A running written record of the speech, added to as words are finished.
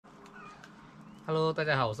Hello， 大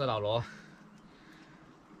家好，我是老罗。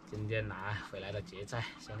今天拿回来的蕨菜，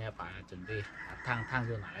现在准备烫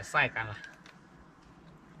就拿来晒干了。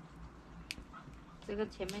这个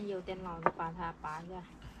前面有点老，就把它拔下。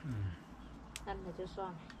烂了就算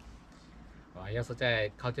了。哇，要是在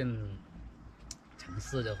靠近城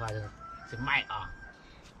市的话，就去卖啊。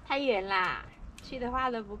太远啦，去的话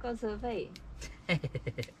都不够车费。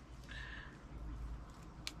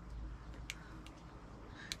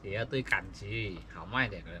也要对赶集好卖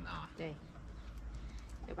点的人啊。对，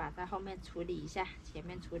就把它后面处理一下，前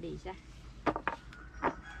面处理一下。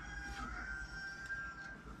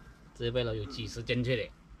这背篓有几十斤去的，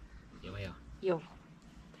有没有？有，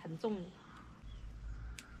很重。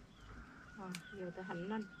哇，有的很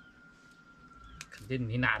嫩。肯定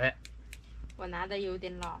你拿的。我拿的有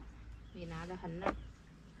点老，你拿的很嫩。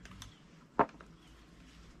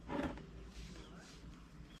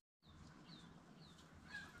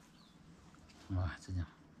哇，这样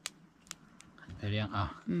很漂亮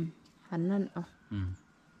啊。很嫩哦。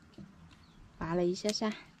拔了一下下，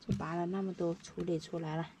就拔了那么多，处理出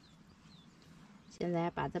来了。现在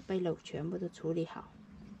要把这背篓全部都处理好。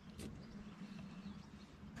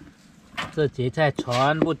这蕨菜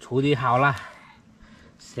全部处理好了，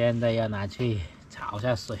现在要拿去炒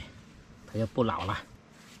下水，它就不老了。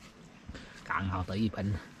刚好得一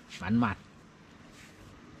盆，满满。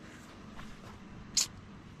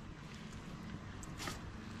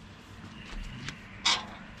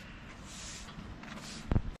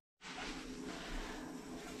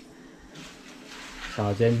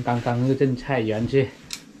小娟刚刚又进菜园去，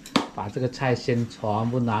把这个菜先全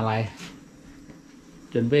部拿来，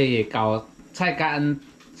准备也搞菜干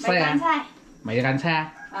晒啊。梅干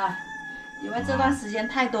菜啊。因为这段时间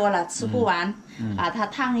太多了，吃不完，把它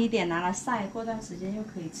烫一点拿来晒，过段时间又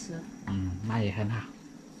可以吃。那也很好。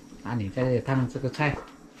那你在这里烫这个菜，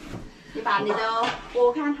你把你的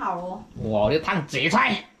锅看好哦。我就烫蕨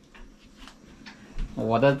菜，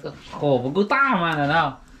我的火不够大吗？难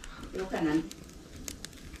道？有可能。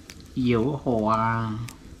有火啊，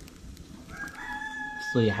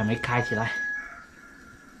水还没开起来，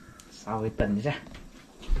稍微等一下。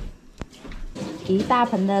一大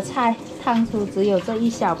盆的菜烫出只有这一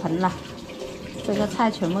小盆了，这个菜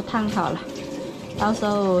全部烫好了，到时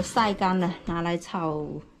候晒干了拿来炒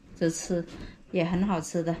着吃，也很好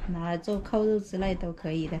吃的，拿来做扣肉之类都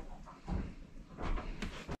可以的。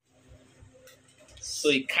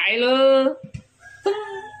水开了，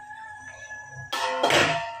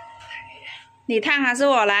你烫还是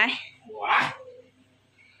我来？我来。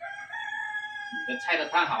你的菜都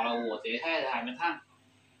烫好了，我蕨菜还没烫。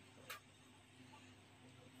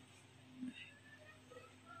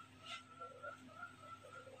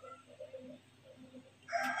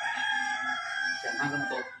想烫这么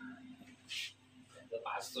多，等着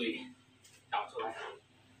把水倒出来。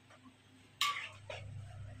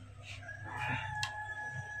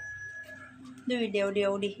绿溜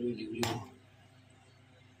溜的。绿溜溜。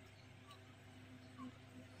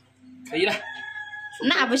可以了。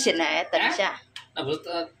那不行嘞，等一下。那不是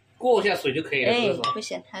过一下水就可以了，是不是？不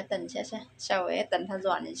行，还等一下下，稍微等它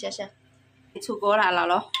软一下下。出锅了，老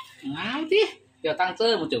罗。好的，要烫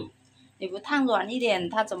这么久。你不烫软一点，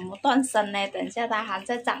它怎么断生呢？等一下它还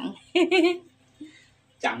在长。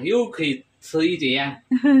长又可以吃一节呀，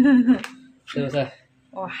是不是？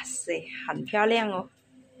哇塞，很漂亮哦。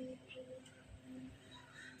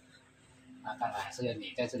那看来还是要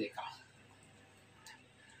你在这里搞。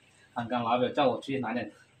刚刚老表叫我去拿点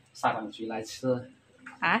砂糖橘来吃。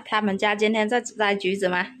啊，他们家今天在摘橘子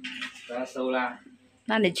吗？不要收了。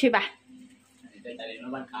那你去吧。你在家里慢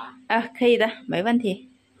慢搞。可以的，没问题。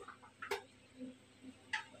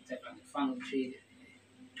我再把你放进去一点。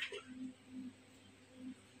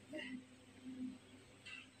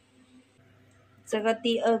这个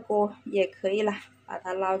第二锅也可以了，把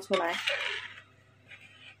它捞出来。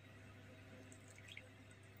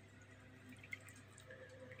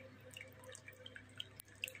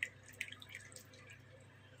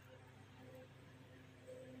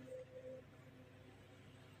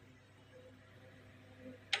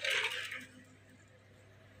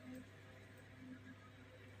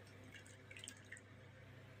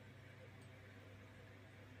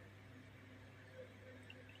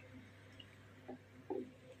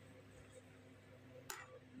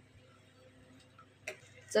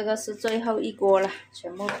这个是最后一锅了，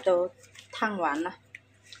全部都烫完了。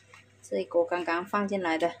这一锅刚刚放进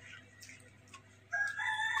来的，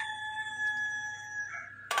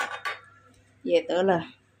也得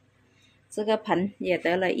了，这个盆也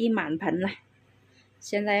得了一满盆了。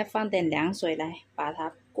现在要放点凉水来，把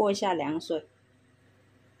它过一下凉水。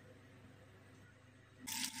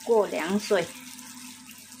过凉水，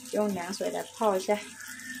用凉水来泡一下。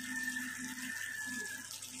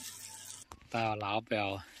到老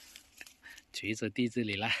表橘子地这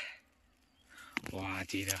里了，哇，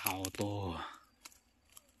结了好多，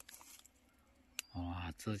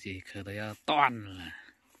哇，自己磕的要断了。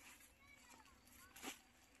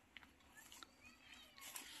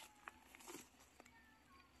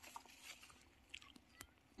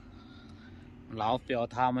老表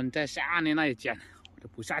他们在下面那里捡，我就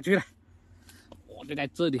不下去了，我就在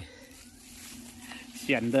这里，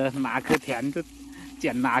选的哪颗甜就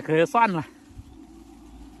捡哪颗算了。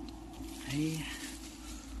哎呀，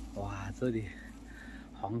哇，这里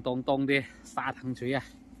红彤彤的砂糖锤啊！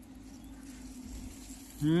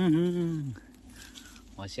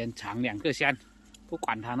我先尝2个先，不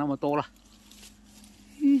管它那么多了。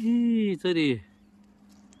嘿嘿，这里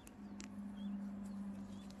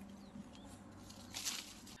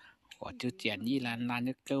我就捡一篮篮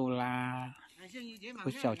就够啦，不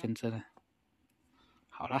小心吃了。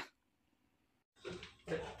好了。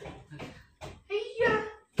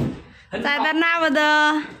摘的那么多，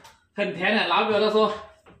很甜的。老表都说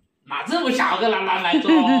拿这么小个篮篮来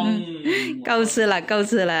装，够吃了，够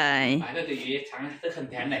吃了。来这给爷爷尝，这很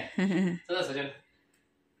甜的。这个时间，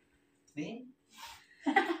你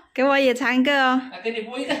给我也尝一个哦。那给你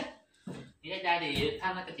剥一个。你在家里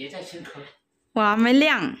看那个碟在吃口。我还没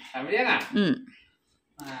晾。还没晾啊？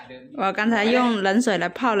我刚才用冷水来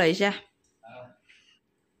泡了一下。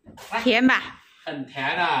甜吧？很甜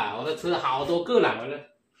啊！我都吃了好多个了，我都。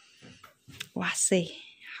哇塞，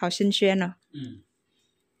好新鲜哦！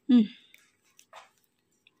你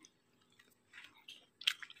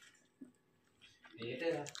这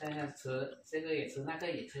个在那吃，这个也吃，那个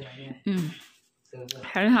也吃，是不是？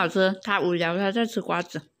很好吃。他无聊，他在吃瓜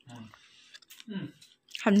子。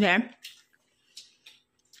很甜。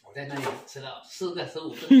我在那里吃了4个、15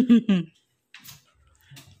个。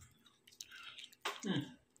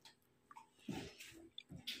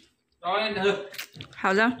来，你喝。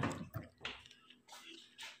好的。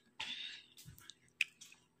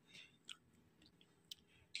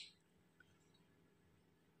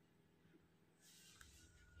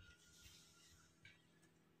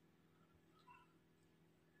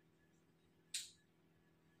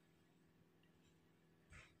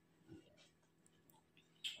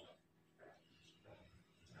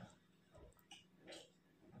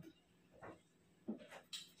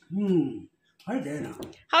好甜啊！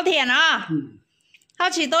好甜啊！好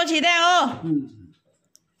起多起点哦。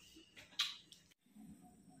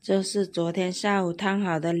这是昨天下午烫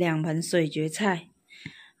好的2盆水蕨菜，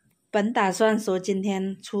本打算说今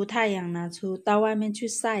天出太阳拿出到外面去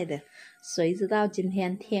晒的，谁知道今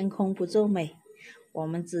天天空不作美，我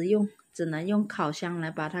们只能用烤箱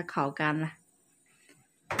来把它烤干了。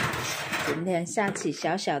今天下起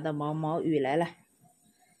小小的毛毛雨来了，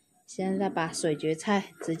现在把水蕨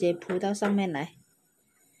菜直接铺到上面来。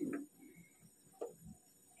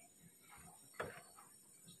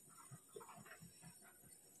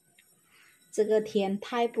这个天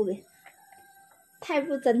太不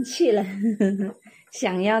争气了，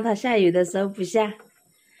想要它下雨的时候不下，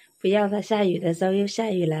不要它下雨的时候又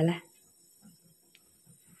下雨来了。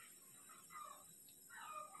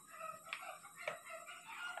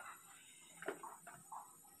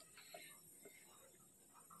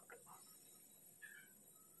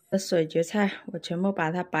这水蕨菜我全部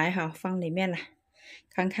把它摆好放里面了，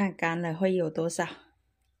看看干了会有多少。